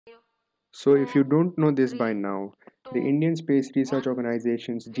So if you don't know this by now, the Indian Space Research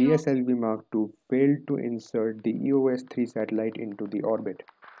Organization's GSLV Mark II failed to insert the EOS-3 satellite into the orbit.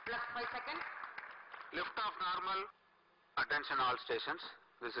 Plus 5 seconds. Lift off normal. Attention all stations.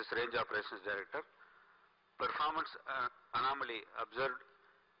 This is Range Operations Director. Performance anomaly observed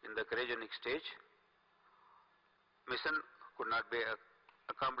in the cryogenic stage. Mission could not be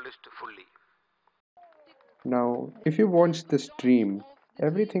accomplished fully. Now, if you watch the stream,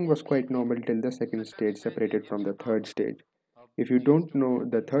 everything was quite normal till the second stage separated from the third stage. If you don't know,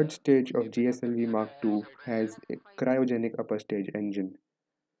 the third stage of GSLV Mark II has a cryogenic upper stage engine.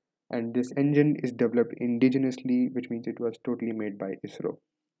 And this engine is developed indigenously, which means it was totally made by Isro.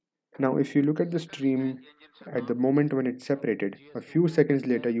 Now, if you look at the stream at the moment when it's separated, a few seconds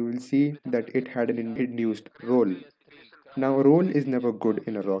later, you will see that it had an induced roll. Now, roll is never good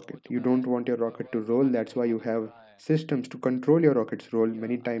in a rocket. You don't want your rocket to roll, that's why you have systems to control your rocket's roll.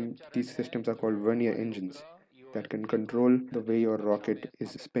 Many times, these systems are called vernier engines that can control the way your rocket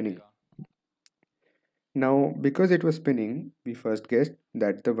is spinning. Now, because it was spinning, we first guessed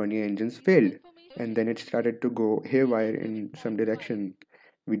that the vernier engines failed, and then it started to go haywire in some direction.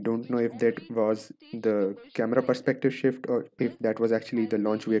 We don't know if that was the camera perspective shift or if that was actually the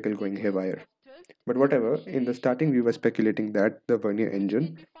launch vehicle going haywire. But whatever, in the starting, we were speculating that the vernier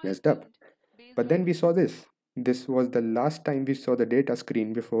engine messed up. But then we saw this. This was the last time we saw the data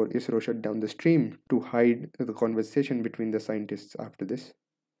screen before ISRO shut down the stream to hide the conversation between the scientists after this.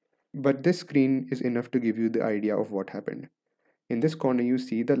 But this screen is enough to give you the idea of what happened. In this corner, you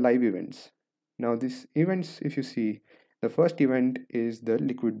see the live events. Now, these events, if you see, the first event is the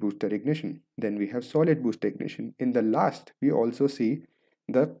liquid booster ignition. Then we have solid booster ignition. In the last, we also see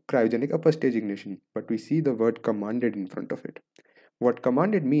the cryogenic upper stage ignition, but we see the word commanded in front of it. What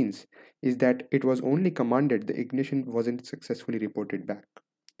commanded means is that it was only commanded, the ignition wasn't successfully reported back,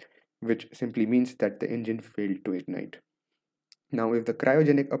 which simply means that the engine failed to ignite. Now, if the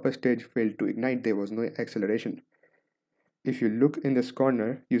cryogenic upper stage failed to ignite, there was no acceleration. If you look in this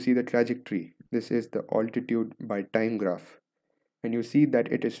corner, you see the trajectory. This is the altitude by time graph. And you see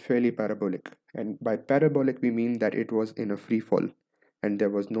that it is fairly parabolic. And by parabolic, we mean that it was in a free fall and there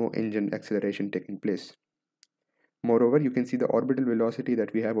was no engine acceleration taking place. Moreover, you can see the orbital velocity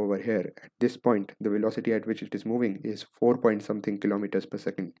that we have over here. At this point, the velocity at which it is moving is 4 point something kilometers per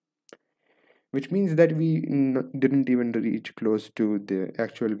second, which means that we didn't even reach close to the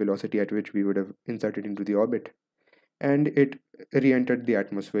actual velocity at which we would have inserted into the orbit. And it re-entered the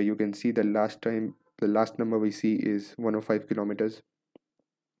atmosphere. You can see the last number we see is 105 kilometers.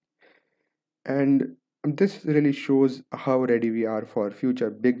 And this really shows how ready we are for future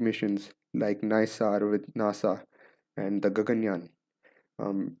big missions like NISAR with NASA and the Gaganyaan.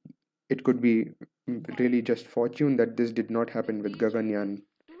 Um, it could be really just fortune that this did not happen with Gaganyaan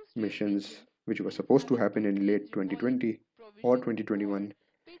missions, which were supposed to happen in late 2020 or 2021,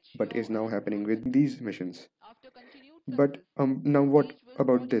 but is now happening with these missions. But now, what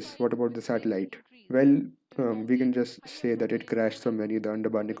about this? What about the satellite? Well, we can just say that it crashed somewhere near the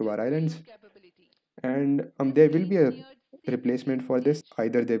Andaman Nicobar Islands, and there will be a replacement for this.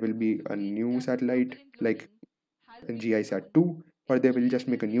 Either there will be a new satellite like GISAT 2, or they will just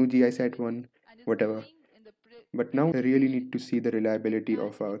make a new GISAT 1, whatever. But now we really need to see the reliability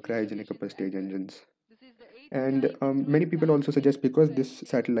of our cryogenic upper stage engines. And many people also suggest because this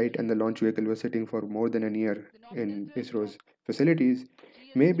satellite and the launch vehicle were sitting for more than a year in ISRO's facilities,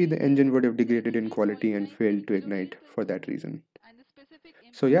 maybe the engine would have degraded in quality and failed to ignite for that reason.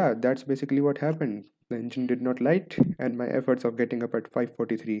 So yeah, that's basically what happened. The engine did not light, and my efforts of getting up at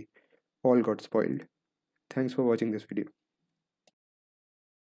 5:43 all got spoiled. Thanks for watching this video.